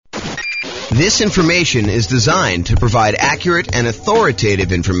This information is designed to provide accurate and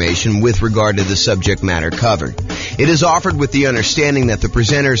authoritative information with regard to the subject matter covered. It is offered with the understanding that the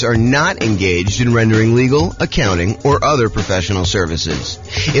presenters are not engaged in rendering legal, accounting, or other professional services.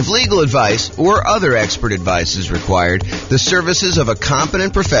 If legal advice or other expert advice is required, the services of a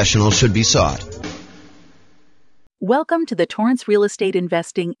competent professional should be sought. Welcome to the Torrance Real Estate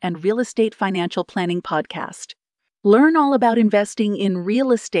Investing and Real Estate Financial Planning Podcast. Learn all about investing in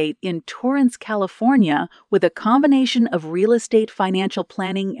real estate in Torrance, California, with a combination of real estate financial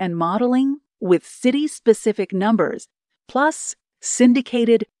planning and modeling with city-specific numbers, plus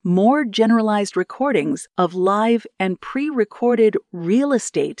syndicated, more generalized recordings of live and pre-recorded real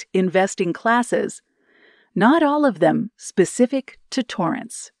estate investing classes, not all of them specific to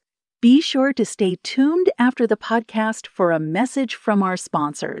Torrance. Be sure to stay tuned after the podcast for a message from our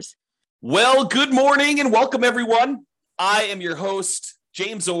sponsors. Well, good morning and welcome, everyone. I am your host,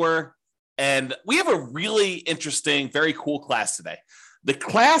 James Orr, and we have a really interesting, very cool class today. The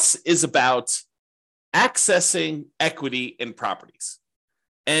class is about accessing equity in properties.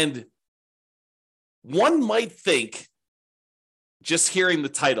 And one might think, just hearing the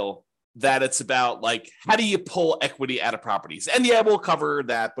title, that it's about like, how do you pull equity out of properties? And yeah, we'll cover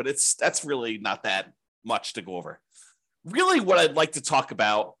that, but that's really not that much to go over. Really, what I'd like to talk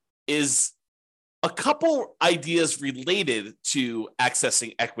about is a couple ideas related to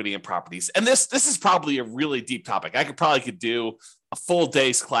accessing equity in properties. And this is probably a really deep topic. I could do a full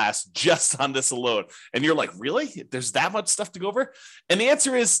day's class just on this alone. And you're like, really? There's that much stuff to go over? And the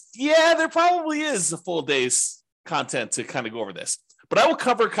answer is, yeah, there probably is a full day's content to kind of go over this. But I will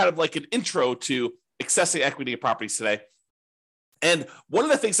cover kind of like an intro to accessing equity in properties today. And one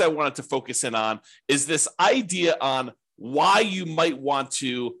of the things I wanted to focus in on is this idea on why you might want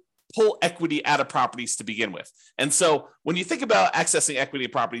to pull equity out of properties to begin with. And so when you think about accessing equity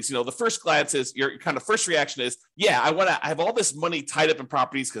in properties, the first glance is your kind of first reaction is, yeah, I have all this money tied up in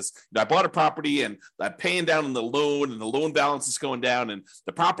properties because I bought a property and I'm paying down on the loan and the loan balance is going down and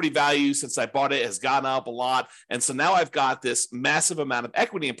the property value since I bought it has gone up a lot. And so now I've got this massive amount of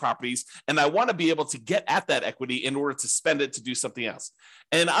equity in properties and I want to be able to get at that equity in order to spend it to do something else.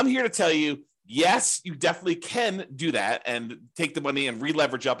 And I'm here to tell you, yes, you definitely can do that and take the money and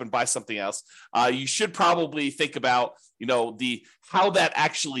re-leverage up and buy something else. You should probably think about, how that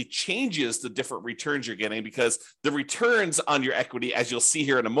actually changes the different returns you're getting, because the returns on your equity, as you'll see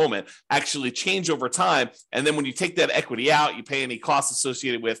here in a moment, actually change over time. And then when you take that equity out, you pay any costs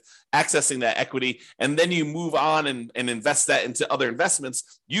associated with accessing that equity, and then you move on and invest that into other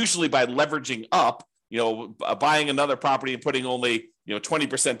investments, usually by leveraging up, buying another property and putting only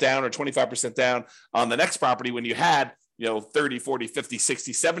 20% down or 25% down on the next property when you had 30, 40, 50,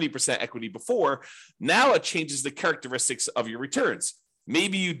 60, 70% equity before. Now it changes the characteristics of your returns.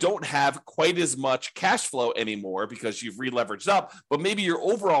 Maybe you don't have quite as much cash flow anymore because you've re-leveraged up, but maybe your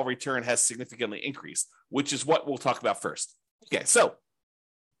overall return has significantly increased, which is what we'll talk about first. Okay, so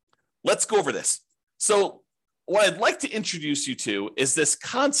let's go over this. So what I'd like to introduce you to is this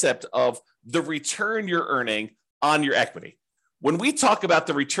concept of the return you're earning on your equity. When we talk about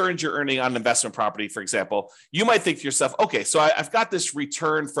the returns you're earning on investment property, for example, you might think to yourself, okay, so I've got this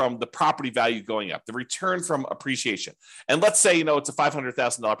return from the property value going up, the return from appreciation. And let's say, it's a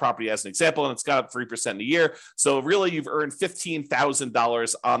 $500,000 property as an example, and it's got up 3% a year. So really you've earned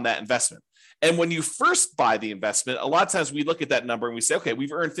 $15,000 on that investment. And when you first buy the investment, a lot of times we look at that number and we say, okay,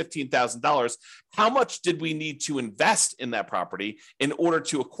 we've earned $15,000. How much did we need to invest in that property in order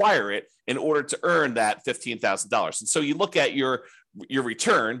to acquire it, in order to earn that $15,000? And so you look at your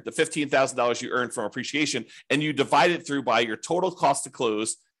return, the $15,000 you earned from appreciation, and you divide it through by your total cost to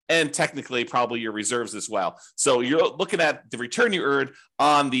close, and technically probably your reserves as well. So you're looking at the return you earned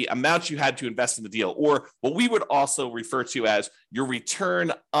on the amount you had to invest in the deal, or what we would also refer to as your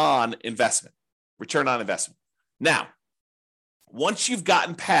return on investment. Return on investment. Now, once you've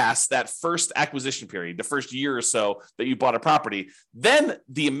gotten past that first acquisition period, the first year or so that you bought a property, then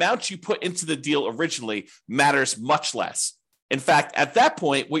the amount you put into the deal originally matters much less. In fact, at that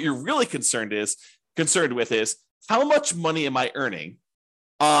point, what you're really concerned with is how much money am I earning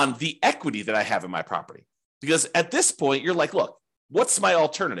on the equity that I have in my property? Because at this point, you're like, look, what's my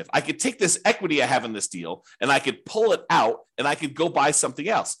alternative? I could take this equity I have in this deal and I could pull it out and I could go buy something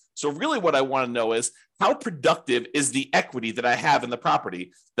else. So really what I want to know is how productive is the equity that I have in the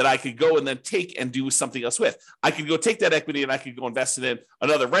property that I could go and then take and do something else with? I could go take that equity and I could go invest it in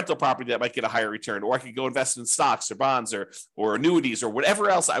another rental property that might get a higher return, or I could go invest in stocks or bonds or annuities or whatever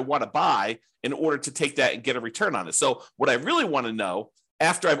else I want to buy in order to take that and get a return on it. So what I really want to know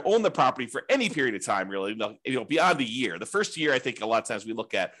after I've owned the property for any period of time, really, beyond a year. The first year, I think a lot of times we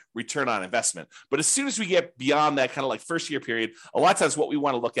look at return on investment. But as soon as we get beyond that kind of like first year period, a lot of times what we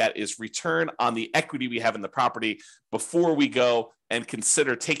want to look at is return on the equity we have in the property before we go and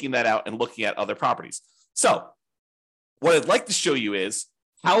consider taking that out and looking at other properties. So what I'd like to show you is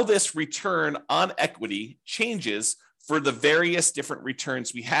how this return on equity changes for the various different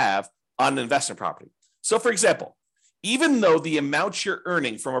returns we have on an investment property. So for example, even though the amount you're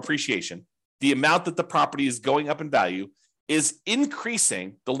earning from appreciation, the amount that the property is going up in value, is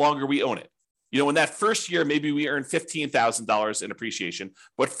increasing the longer we own it. In that first year, maybe we earned $15,000 in appreciation,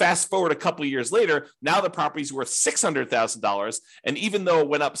 but fast forward a couple of years later, now the property's worth $600,000. And even though it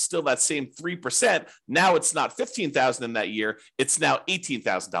went up still that same 3%, now it's not $15,000 in that year, it's now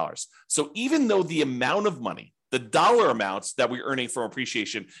 $18,000. So even though the amount of money, the dollar amounts that we're earning from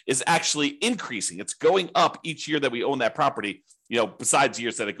appreciation is actually increasing. It's going up each year that we own that property, besides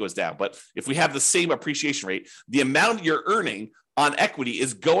years that it goes down. But if we have the same appreciation rate, the amount you're earning on equity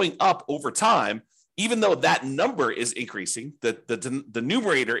is going up over time, even though that number is increasing, the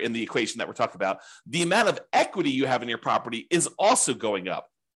numerator in the equation that we're talking about, the amount of equity you have in your property is also going up.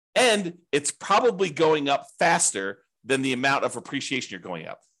 And it's probably going up faster than the amount of appreciation you're going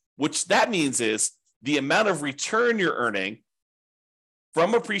up, which that means is the amount of return you're earning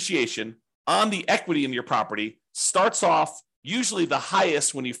from appreciation on the equity in your property starts off usually the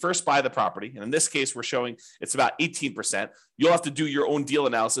highest when you first buy the property. And in this case, we're showing it's about 18%. You'll have to do your own deal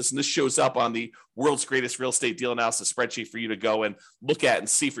analysis. And this shows up on the world's greatest real estate deal analysis spreadsheet for you to go and look at and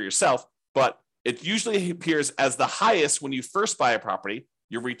see for yourself. But it usually appears as the highest when you first buy a property,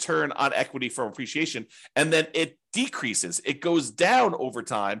 your return on equity from appreciation, and then it decreases. It goes down over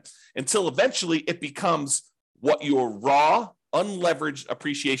time until eventually it becomes what your raw unleveraged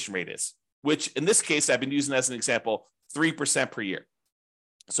appreciation rate is, which in this case, I've been using as an example, 3% per year.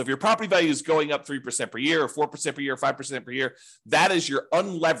 So if your property value is going up 3% per year or 4% per year or 5% per year, that is your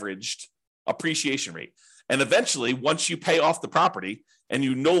unleveraged appreciation rate. And eventually, once you pay off the property and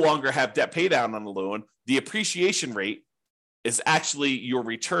you no longer have debt pay down on the loan, the appreciation rate is actually your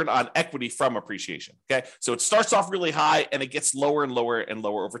return on equity from appreciation. Okay. So it starts off really high and it gets lower and lower and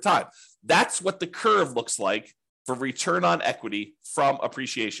lower over time. That's what the curve looks like for return on equity from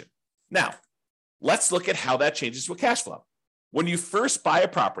appreciation. Now, let's look at how that changes with cash flow. When you first buy a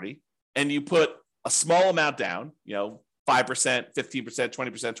property and you put a small amount down, 5%, 15%, 20%,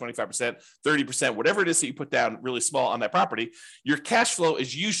 25%, 30%, whatever it is that you put down really small on that property, your cash flow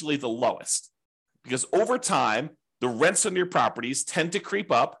is usually the lowest because over time, the rents on your properties tend to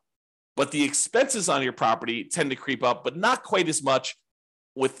creep up, but the expenses on your property tend to creep up, but not quite as much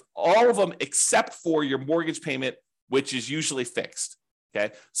with all of them except for your mortgage payment, which is usually fixed.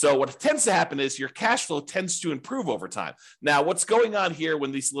 Okay. So what tends to happen is your cash flow tends to improve over time. Now, what's going on here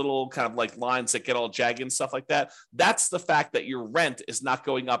when these little kind of like lines that get all jagged and stuff like that, that's the fact that your rent is not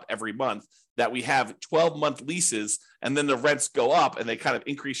going up every month, that we have 12-month leases and then the rents go up and they kind of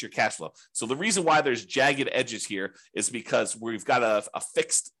increase your cash flow. So the reason why there's jagged edges here is because we've got a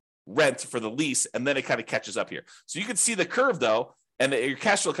fixed rent for the lease and then it kind of catches up here. So you can see the curve though, and your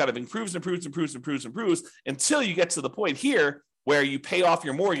cash flow kind of improves until you get to the point here where you pay off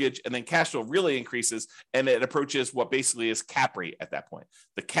your mortgage and then cash flow really increases and it approaches what basically is cap rate at that point.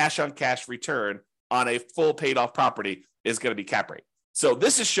 The cash on cash return on a full paid off property is going to be cap rate. So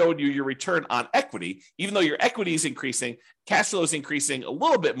this is showing you your return on equity. Even though your equity is increasing, cash flow is increasing a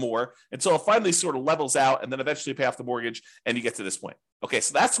little bit more until it finally sort of levels out and then eventually pay off the mortgage and you get to this point. Okay,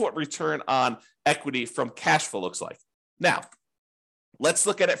 so that's what return on equity from cash flow looks like. Now, let's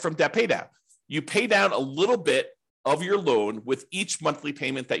look at it from debt pay down. You pay down a little bit of your loan with each monthly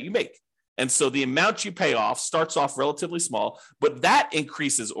payment that you make. And so the amount you pay off starts off relatively small, but that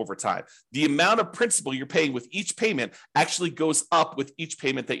increases over time. The amount of principal you're paying with each payment actually goes up with each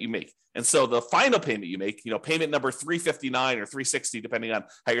payment that you make. And so the final payment you make, payment number 359 or 360, depending on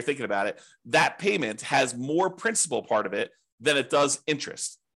how you're thinking about it, that payment has more principal part of it than it does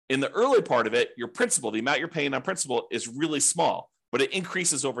interest. In the early part of it, your principal, the amount you're paying on principal is really small, but it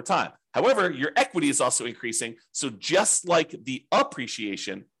increases over time. However, your equity is also increasing. So just like the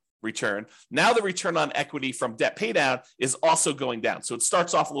appreciation return, now the return on equity from debt pay down is also going down. So it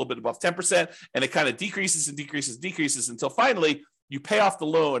starts off a little bit above 10% and it kind of decreases until finally you pay off the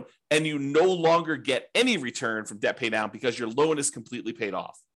loan and you no longer get any return from debt pay down because your loan is completely paid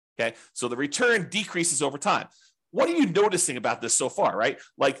off. Okay. So the return decreases over time. What are you noticing about this so far, right?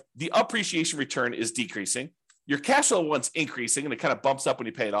 Like the appreciation return is decreasing. Your cash flow one's increasing and it kind of bumps up when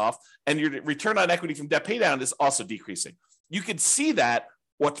you pay it off. And your return on equity from debt pay down is also decreasing. You can see that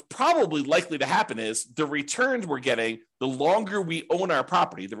what's probably likely to happen is the returns we're getting, the longer we own our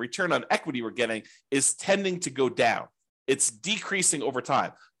property, the return on equity we're getting is tending to go down. It's decreasing over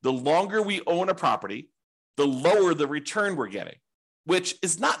time. The longer we own a property, the lower the return we're getting, which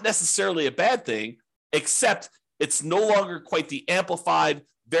is not necessarily a bad thing, except it's no longer quite the amplified,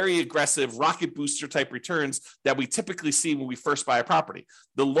 very aggressive rocket booster type returns that we typically see when we first buy a property.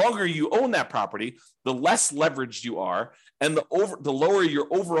 The longer you own that property, the less leveraged you are, and the lower your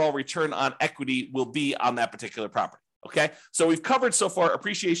overall return on equity will be on that particular property. Okay, so we've covered so far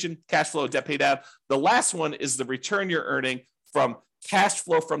appreciation, cash flow, debt pay down. The last one is the return you're earning from cash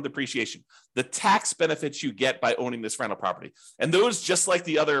flow from depreciation, the tax benefits you get by owning this rental property. And those, just like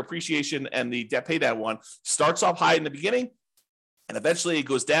the other appreciation and the debt pay down one, starts off high in the beginning, and eventually it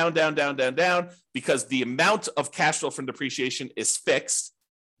goes down, down, down, down, down, because the amount of cash flow from depreciation is fixed.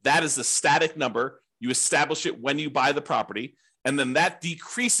 That is a static number. You establish it when you buy the property, and then that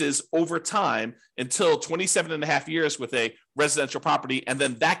decreases over time until 27 and a half years with a residential property, and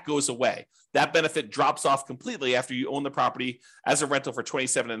then that goes away. That benefit drops off completely after you own the property as a rental for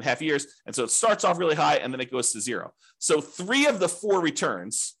 27 and a half years, and so it starts off really high, and then it goes to zero. So 3 of the 4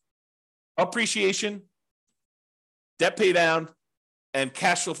 returns, appreciation, debt pay down, and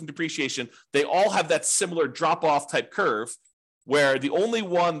cash flow from depreciation, they all have that similar drop-off type curve, where the only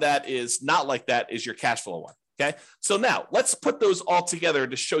one that is not like that is your cash flow one. Okay, so now let's put those all together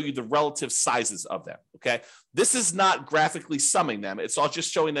to show you the relative sizes of them. Okay, this is not graphically summing them, it's all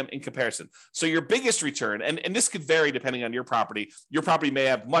just showing them in comparison. So your biggest return, and this could vary depending on your property may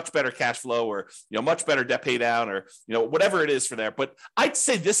have much better cash flow, or much better debt pay down, or whatever it is for there. But I'd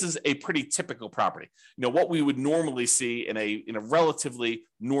say this is a pretty typical property, what we would normally see in a relatively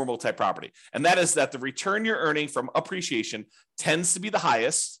normal type property. And that is that the return you're earning from appreciation tends to be the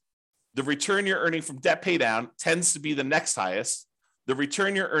highest. The return you're earning from debt pay down tends to be the next highest. The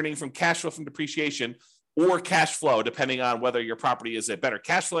return you're earning from cash flow from depreciation, or cash flow, depending on whether your property is a better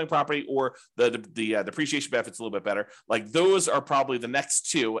cash flowing property or the depreciation benefits a little bit better. Like, those are probably the next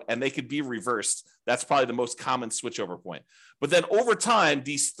 2, and they could be reversed. That's probably the most common switchover point. But then over time,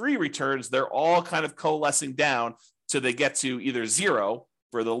 these 3 returns, they're all kind of coalescing down till they get to either zero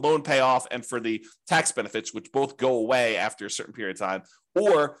for the loan payoff and for the tax benefits, which both go away after a certain period of time,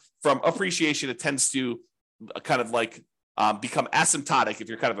 or from appreciation, it tends to kind of like become asymptotic. If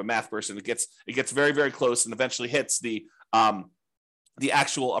you're kind of a math person, it gets very, very close and eventually hits the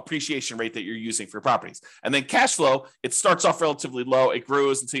actual appreciation rate that you're using for properties. And then cash flow, it starts off relatively low, it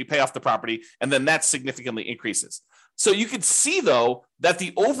grows until you pay off the property, and then that significantly increases. So you can see, though, that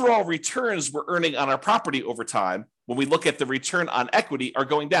the overall returns we're earning on our property over time, when we look at the return on equity, are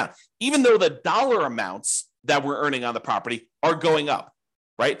going down, even though the dollar amounts that we're earning on the property are going up,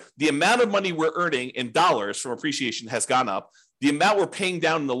 right? The amount of money we're earning in dollars from appreciation has gone up. The amount we're paying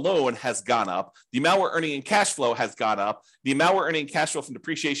down in the loan has gone up. The amount we're earning in cash flow has gone up. The amount we're earning in cash flow from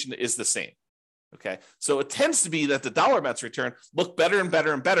depreciation is the same. Okay, so it tends to be that the dollar amounts return look better and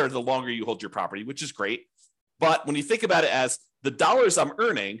better and better the longer you hold your property, which is great. But when you think about it as the dollars I'm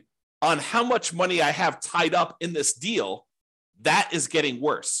earning on how much money I have tied up in this deal, that is getting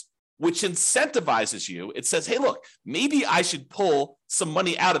worse, which incentivizes you. It says, hey, look, maybe I should pull some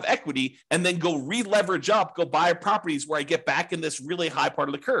money out of equity and then go re-leverage up, go buy properties where I get back in this really high part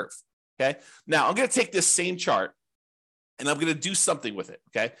of the curve. Okay, now I'm going to take this same chart and I'm going to do something with it.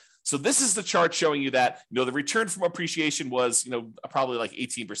 Okay, so this is the chart showing you that, the return from appreciation was, probably like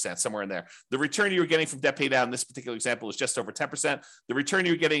 18%, somewhere in there. The return you were getting from debt pay down in this particular example is just over 10%. The return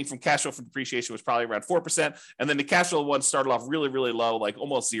you were getting from cash flow from depreciation was probably around 4%. And then the cash flow one started off really, really low, like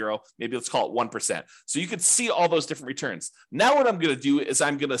almost zero. Maybe let's call it 1%. So you could see all those different returns. Now what I'm going to do is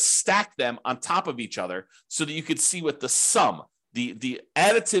I'm going to stack them on top of each other so that you could see what the sum, the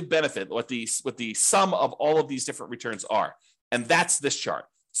additive benefit, what the sum of all of these different returns are. And that's this chart.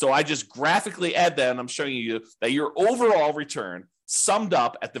 So I just graphically add that, and I'm showing you that your overall return summed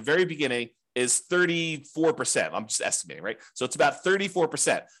up at the very beginning is 34%. I'm just estimating, right? So it's about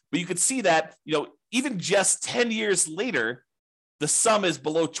 34%. But you can see that, even just 10 years later, the sum is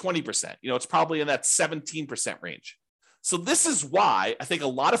below 20%. It's probably in that 17% range. So this is why I think a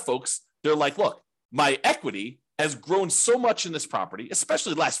lot of folks, they're like, look, my equity has grown so much in this property,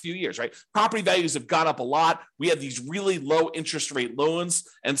 especially the last few years, right? Property values have gone up a lot. We have these really low interest rate loans.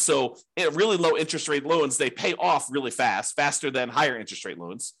 And so really low interest rate loans, they pay off really fast, faster than higher interest rate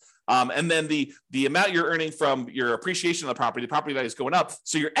loans. And then the amount you're earning from your appreciation of the property value is going up.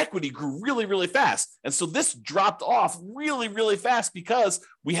 So your equity grew really, really fast. And so this dropped off really, really fast because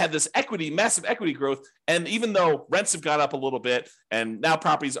we had this massive equity growth. And even though rents have gone up a little bit and now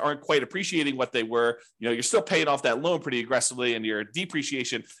properties aren't quite appreciating what they were, you're still paying off that loan pretty aggressively and your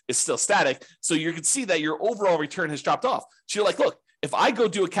depreciation is still static. So you can see that your overall return has dropped off. So you're like, look, if I go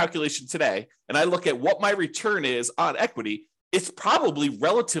do a calculation today and I look at what my return is on equity, it's probably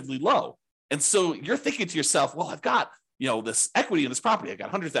relatively low. And so you're thinking to yourself, well, I've got, this equity in this property. I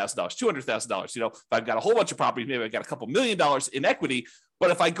got $100,000, $200,000. If I've got a whole bunch of properties, maybe I've got a couple $1 million in equity. But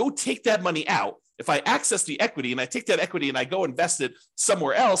if I go take that money out, if I access the equity and I take that equity and I go invest it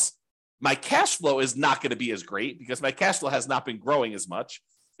somewhere else, my cash flow is not going to be as great because my cash flow has not been growing as much.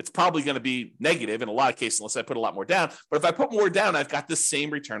 It's probably going to be negative in a lot of cases unless I put a lot more down. But if I put more down, I've got the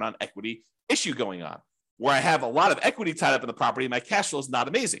same return on equity issue going on where I have a lot of equity tied up in the property. My cash flow is not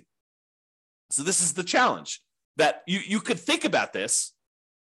amazing. So this is the challenge that you could think about this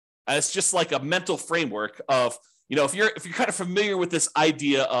as just like a mental framework of, if you're kind of familiar with this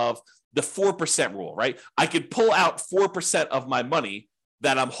idea of the 4% rule, right? I could pull out 4% of my money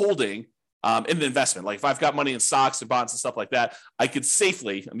that I'm holding in an investment. Like if I've got money in stocks and bonds and stuff like that, I could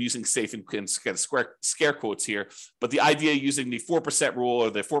safely, I'm using safe in kind of scare quotes here, but the idea using the 4% rule or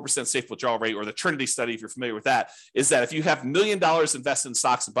the 4% safe withdrawal rate or the Trinity study, if you're familiar with that, is that if you have $1 million invested in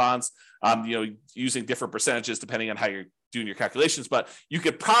stocks and bonds, using different percentages depending on how you're doing your calculations, but you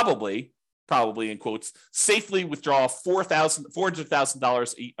could probably in quotes, safely withdraw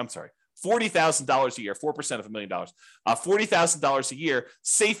 $400,000, I'm sorry, $40,000 a year, 4% of $1 million, $40,000 a year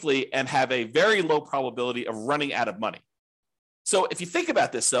safely and have a very low probability of running out of money. So if you think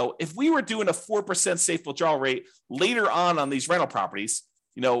about this, though, if we were doing a 4% safe withdrawal rate later on these rental properties,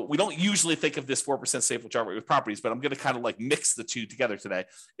 we don't usually think of this 4% safe withdrawal rate with properties, but I'm going to kind of like mix the two together today.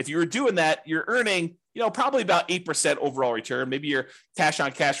 If you were doing that, you're earning, probably about 8% overall return. Maybe your cash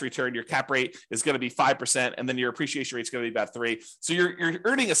on cash return, your cap rate is going to be 5%, and then your appreciation rate is going to be about 3%. So you're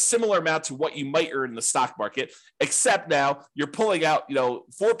earning a similar amount to what you might earn in the stock market, except now you're pulling out,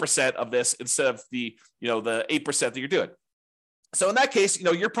 4% of this instead of the 8% that you're doing. So in that case,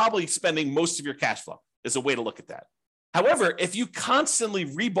 you're probably spending most of your cash flow is a way to look at that. However, if you constantly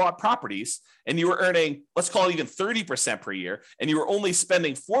rebought properties and you were earning, let's call it even 30% per year, and you were only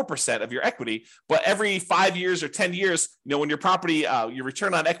spending 4% of your equity, but every 5 years or 10 years, when your property, your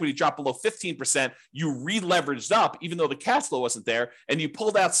return on equity dropped below 15%, you re-leveraged up, even though the cash flow wasn't there, and you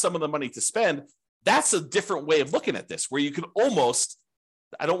pulled out some of the money to spend. That's a different way of looking at this, where you could almost,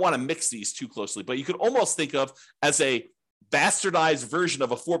 I don't want to mix these too closely, but you could almost think of as a bastardized version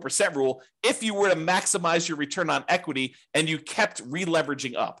of a 4% rule if you were to maximize your return on equity and you kept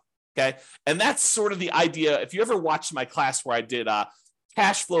re-leveraging up, okay? And that's sort of the idea. If you ever watched my class where I did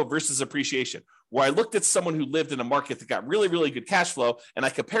cash flow versus appreciation, where I looked at someone who lived in a market that got really, really good cash flow, and I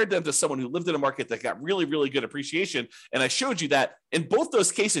compared them to someone who lived in a market that got really, really good appreciation, and I showed you that in both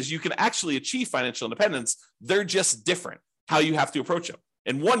those cases, you can actually achieve financial independence. They're just different how you have to approach them.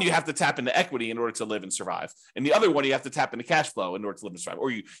 And one, you have to tap into equity in order to live and survive. And the other one, you have to tap into cash flow in order to live and survive.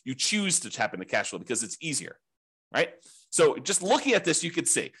 Or you choose to tap into cash flow because it's easier, right? So just looking at this, you could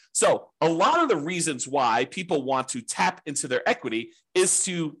see. So a lot of the reasons why people want to tap into their equity is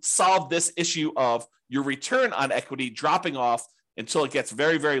to solve this issue of your return on equity dropping off until it gets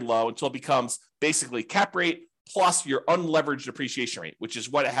very, very low, until it becomes basically cap rate plus your unleveraged depreciation rate, which is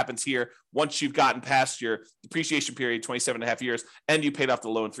what happens here once you've gotten past your depreciation period, 27 and a half years, and you paid off the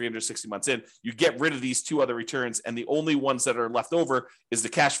loan 360 months in. You get rid of these two other returns, and the only ones that are left over is the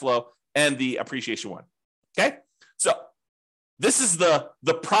cash flow and the appreciation one. Okay? So this is the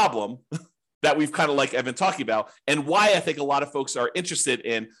problem that we've kind of like I've been talking about, and why I think a lot of folks are interested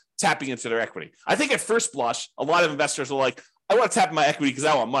in tapping into their equity. I think at first blush, a lot of investors are like, I want to tap my equity because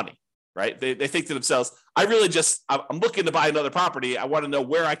I want money. Right? They think to themselves, I'm looking to buy another property. I want to know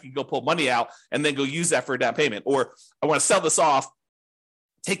where I can go pull money out and then go use that for a down payment. Or I want to sell this off,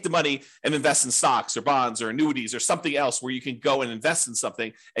 take the money and invest in stocks or bonds or annuities or something else where you can go and invest in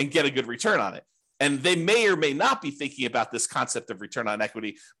something and get a good return on it. And they may or may not be thinking about this concept of return on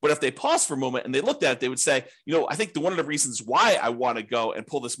equity. But if they pause for a moment and they looked at it, they would say, I think one of the reasons why I want to go and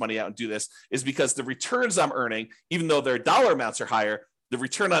pull this money out and do this is because the returns I'm earning, even though their dollar amounts are higher, the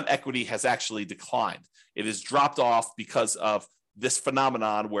return on equity has actually declined. It has dropped off because of this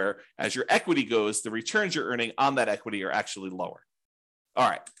phenomenon where as your equity goes, the returns you're earning on that equity are actually lower. All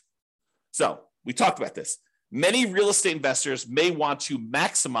right. So we talked about this. Many real estate investors may want to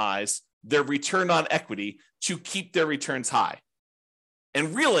maximize their return on equity to keep their returns high.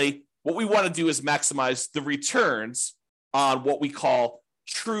 And really, what we want to do is maximize the returns on what we call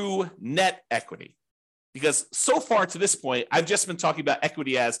true net equity. Because so far to this point, I've just been talking about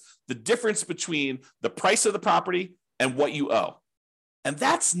equity as the difference between the price of the property and what you owe. And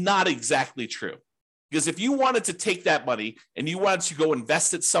that's not exactly true. Because if you wanted to take that money and you wanted to go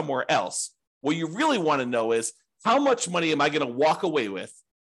invest it somewhere else, what you really want to know is how much money am I going to walk away with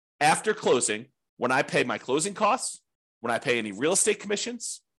after closing when I pay my closing costs, when I pay any real estate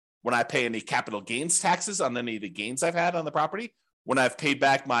commissions, when I pay any capital gains taxes on any of the gains I've had on the property, when I've paid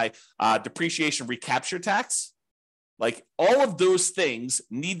back my depreciation recapture tax. Like all of those things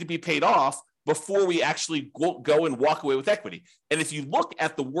need to be paid off before we actually go and walk away with equity. And if you look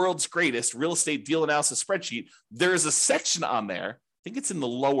at the world's greatest real estate deal analysis spreadsheet, there's a section on there, I think it's in the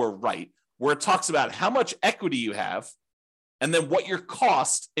lower right, where it talks about how much equity you have and then what your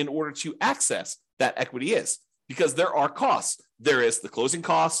cost in order to access that equity is. Because there are costs. There is the closing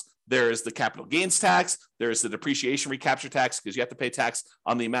costs, there is the capital gains tax, there is the depreciation recapture tax because you have to pay tax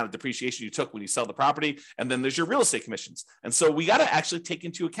on the amount of depreciation you took when you sell the property, and then there's your real estate commissions. And so we got to actually take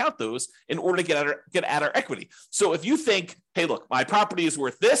into account those in order to get at our equity. So if you think, hey, look, my property is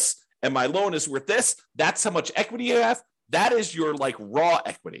worth this and my loan is worth this, that's how much equity you have. That is your like raw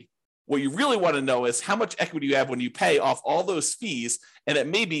equity. What you really want to know is how much equity you have when you pay off all those fees, and it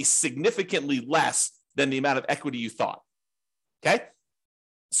may be significantly less than the amount of equity you thought. Okay?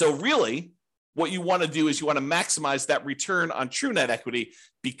 So really, what you want to do is you want to maximize that return on true net equity,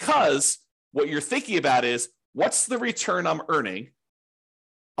 because what you're thinking about is what's the return I'm earning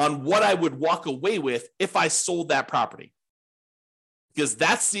on what I would walk away with if I sold that property? Because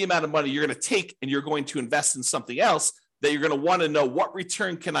that's the amount of money you're going to take and you're going to invest in something else that you're going to want to know what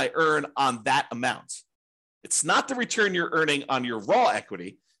return can I earn on that amount. It's not the return you're earning on your raw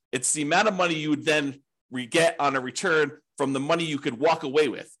equity. It's the amount of money you would then get on a return from the money you could walk away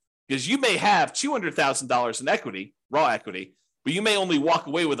with. Because you may have $200,000 in equity, raw equity, but you may only walk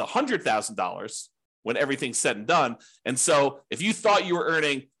away with $100,000 when everything's said and done. And so if you thought you were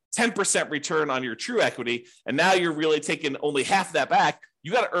earning 10% return on your true equity, and now you're really taking only half of that back,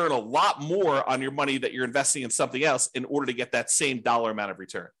 you got to earn a lot more on your money that you're investing in something else in order to get that same dollar amount of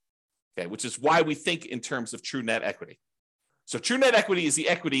return. Okay, which is why we think in terms of true net equity. So true net equity is the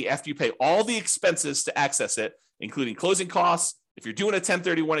equity after you pay all the expenses to access it, including closing costs. If you're doing a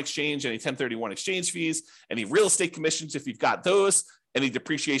 1031 exchange, any 1031 exchange fees, any real estate commissions, if you've got those, any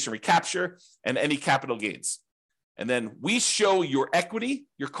depreciation recapture, and any capital gains. And then we show your equity,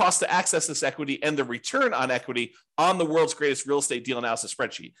 your cost to access this equity, and the return on equity on the world's greatest real estate deal analysis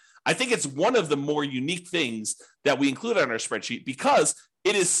spreadsheet. I think it's one of the more unique things that we include on our spreadsheet because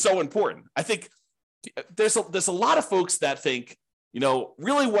it is so important. I think there's a lot of folks that think,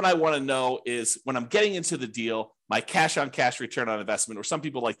 really what I want to know is when I'm getting into the deal, my cash on cash return on investment, or some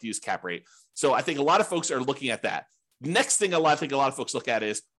people like to use cap rate. So I think a lot of folks are looking at that. Next thing I think a lot of folks look at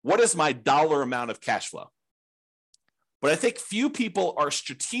is what is my dollar amount of cash flow? But I think few people are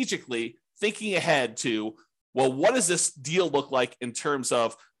strategically thinking ahead to, well, what does this deal look like in terms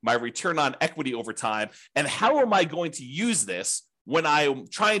of my return on equity over time? And how am I going to use this when I'm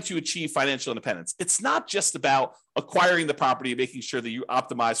trying to achieve financial independence? It's not just about acquiring the property and making sure that you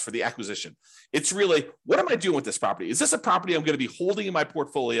optimize for the acquisition. It's really, what am I doing with this property? Is this a property I'm going to be holding in my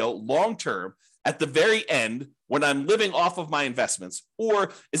portfolio long-term at the very end when I'm living off of my investments?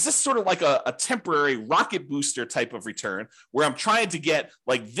 Or is this sort of like a temporary rocket booster type of return where I'm trying to get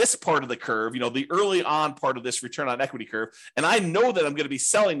like this part of the curve, the early on part of this return on equity curve, and I know that I'm going to be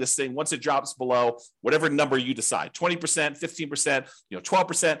selling this thing once it drops below whatever number you decide, 20%, 15%,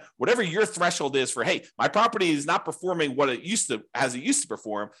 12%, whatever your threshold is for, hey, my property is not performing what it used to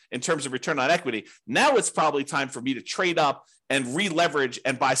perform in terms of return on equity. Now it's probably time for me to trade up and re-leverage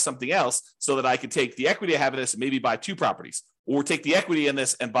and buy something else so that I can take the equity I have in this and maybe buy 2 properties, or take the equity in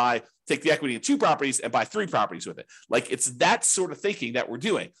this and take the equity in 2 properties and buy 3 properties with it. Like, it's that sort of thinking that we're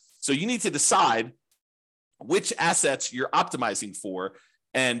doing. So you need to decide which assets you're optimizing for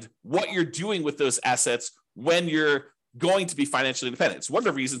and what you're doing with those assets when you're going to be financially independent. It's one of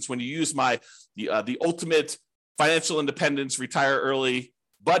the reasons when you use the ultimate financial independence, retire early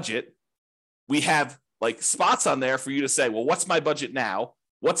budget, we have like spots on there for you to say, well, what's my budget now?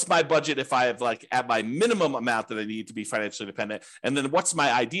 What's my budget if I have like at my minimum amount that I need to be financially independent? And then what's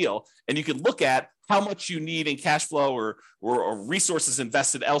my ideal? And you can look at how much you need in cash flow or resources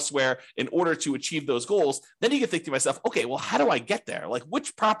invested elsewhere in order to achieve those goals. Then you can think to myself, okay, well, how do I get there? Like,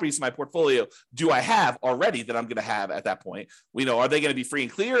 which properties in my portfolio do I have already that I'm going to have at that point? Are they going to be free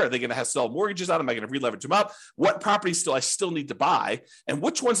and clear? Are they going to have still mortgages on them? Am I going to re-leverage them up? What properties do I still need to buy? And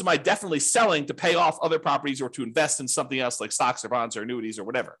which ones am I definitely selling to pay off other properties or to invest in something else like stocks or bonds or annuities or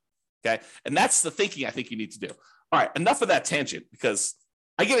whatever? Okay. And that's the thinking I think you need to do. All right. Enough of that tangent, because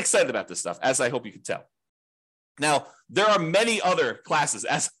I get excited about this stuff, as I hope you can tell. Now, there are many other classes,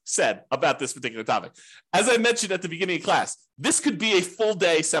 as said, about this particular topic. As I mentioned at the beginning of class, this could be a full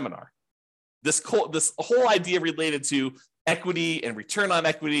day seminar. This whole idea related to equity and return on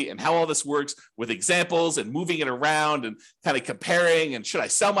equity and how all this works with examples and moving it around and kind of comparing, and should I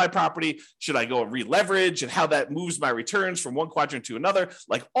sell my property? Should I go and re-leverage, and how that moves my returns from one quadrant to another?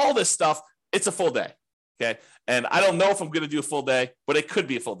 Like all this stuff, it's a full day. Okay. And I don't know if I'm going to do a full day, but it could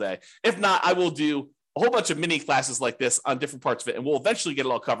be a full day. If not, I will do a whole bunch of mini classes like this on different parts of it, and we'll eventually get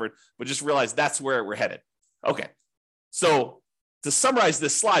it all covered, but just realize that's where we're headed. Okay. So to summarize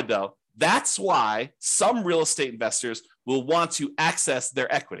this slide though, that's why some real estate investors will want to access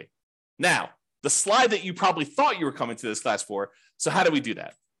their equity. Now, the slide that you probably thought you were coming to this class for, so how do we do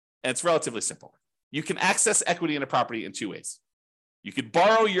that? And it's relatively simple. You can access equity in a property in two ways. You could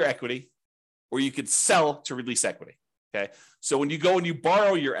borrow your equity, or you could sell to release equity, okay? So when you go and you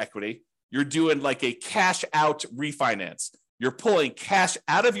borrow your equity, you're doing like a cash out refinance. You're pulling cash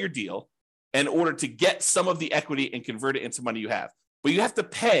out of your deal in order to get some of the equity and convert it into money you have. But you have to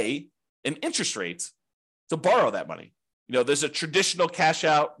pay an interest rate to borrow that money. You know, there's a traditional cash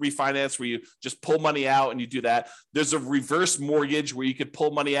out refinance where you just pull money out and you do that. There's a reverse mortgage where you could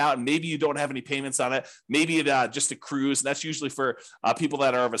pull money out and maybe you don't have any payments on it. Maybe it just accrues. And that's usually for people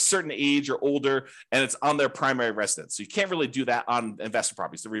that are of a certain age or older, and it's on their primary residence. So you can't really do that on investment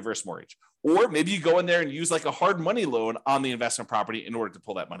properties, the reverse mortgage. Or maybe you go in there and use like a hard money loan on the investment property in order to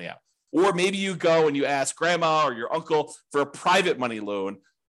pull that money out. Or maybe you go and you ask grandma or your uncle for a private money loan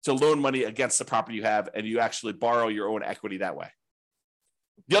to loan money against the property you have, and you actually borrow your own equity that way.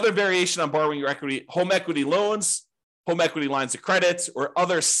 The other variation on borrowing your equity, home equity loans, home equity lines of credit, or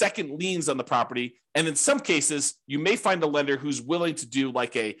other second liens on the property. And in some cases, you may find a lender who's willing to do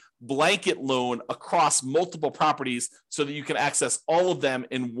like a blanket loan across multiple properties so that you can access all of them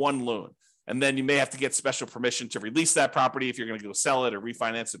in one loan. And then you may have to get special permission to release that property if you're going to go sell it or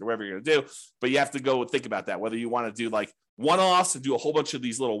refinance it or whatever you're going to do. But you have to go and think about that, whether you want to do like one-offs and do a whole bunch of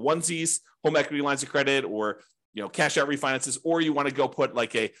these little onesies, home equity lines of credit, or cash out refinances, or you want to go put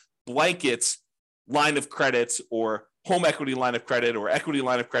like a blanket line of credit or home equity line of credit or equity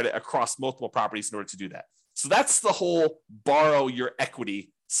line of credit across multiple properties in order to do that. So that's the whole borrow your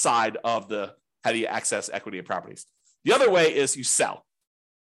equity side of the how do you access equity in properties. The other way is you sell.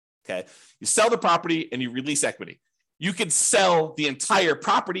 Okay, you sell the property and you release equity. You can sell the entire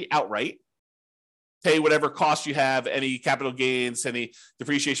property outright, pay whatever cost you have, any capital gains, any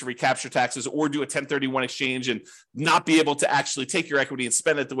depreciation, recapture taxes, or do a 1031 exchange and not be able to actually take your equity and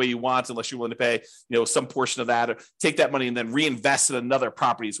spend it the way you want unless you're willing to pay, some portion of that, or take that money and then reinvest in another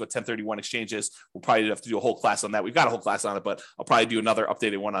property is what 1031 exchange is. We'll probably have to do a whole class on that. We've got a whole class on it, but I'll probably do another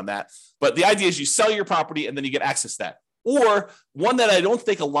updated one on that. But the idea is you sell your property and then you get access to that. Or one that I don't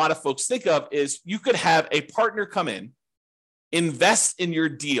think a lot of folks think of is you could have a partner come in, invest in your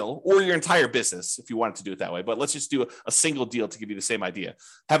deal or your entire business if you wanted to do it that way. But let's just do a single deal to give you the same idea.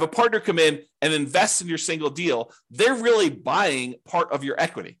 Have a partner come in and invest in your single deal. They're really buying part of your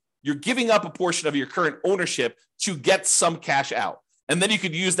equity. You're giving up a portion of your current ownership to get some cash out. And then you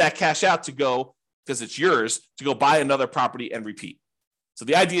could use that cash out to go, because it's yours, to go buy another property and repeat. So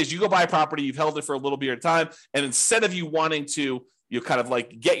the idea is you go buy a property, you've held it for a little bit of time, and instead of you wanting to, kind of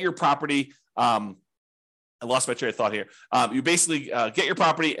like get your property, I lost my train of thought here. You basically get your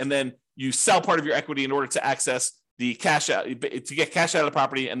property and then you sell part of your equity in order to access the cash out, to get cash out of the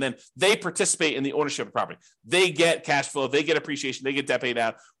property, and then they participate in the ownership of the property. They get cash flow, they get appreciation, they get debt paid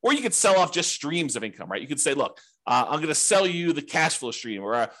out, or you could sell off just streams of income, right? You could say, look, I'm going to sell you the cash flow stream,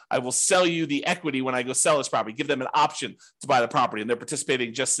 or I will sell you the equity when I go sell this property, give them an option to buy the property, and they're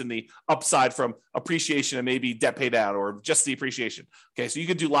participating just in the upside from appreciation and maybe debt paid out or just the appreciation. Okay, so you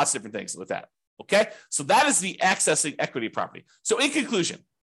could do lots of different things with that. Okay, so that is the accessing equity property. So in conclusion,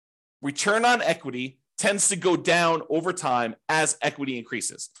 return on equity tends to go down over time as equity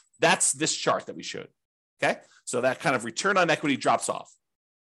increases. That's this chart that we showed. Okay, so that kind of return on equity drops off.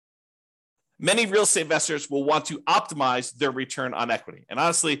 Many real estate investors will want to optimize their return on equity. And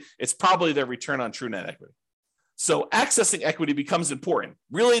honestly, it's probably their return on true net equity. So accessing equity becomes important.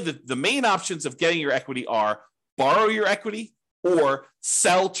 Really, the main options of getting your equity are borrow your equity or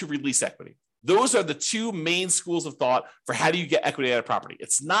sell to release equity. Those are the two main schools of thought for how do you get equity out of property.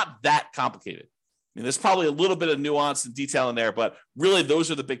 It's not that complicated. I mean, there's probably a little bit of nuance and detail in there, but really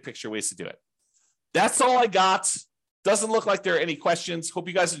those are the big picture ways to do it. That's all I got. Doesn't look like there are any questions. Hope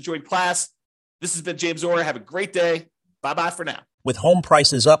you guys enjoyed class. This has been James Orr. Have a great day. Bye-bye for now. With home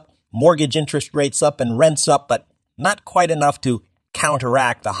prices up, mortgage interest rates up, and rents up, but not quite enough to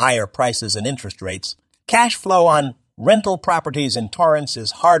counteract the higher prices and interest rates, cash flow on rental properties in Torrance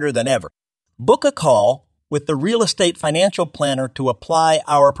is harder than ever. Book a call with the Real Estate Financial Planner to apply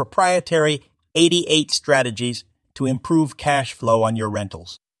our proprietary 88 strategies to improve cash flow on your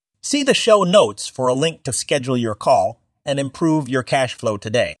rentals. See the show notes for a link to schedule your call and improve your cash flow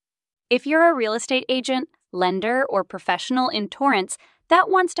today. If you're a real estate agent, lender, or professional in Torrance that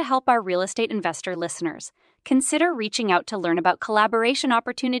wants to help our real estate investor listeners, consider reaching out to learn about collaboration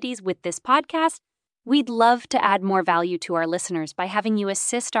opportunities with this podcast. We'd love to add more value to our listeners by having you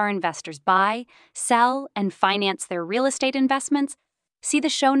assist our investors buy, sell, and finance their real estate investments. See the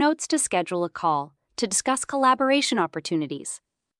show notes to schedule a call to discuss collaboration opportunities.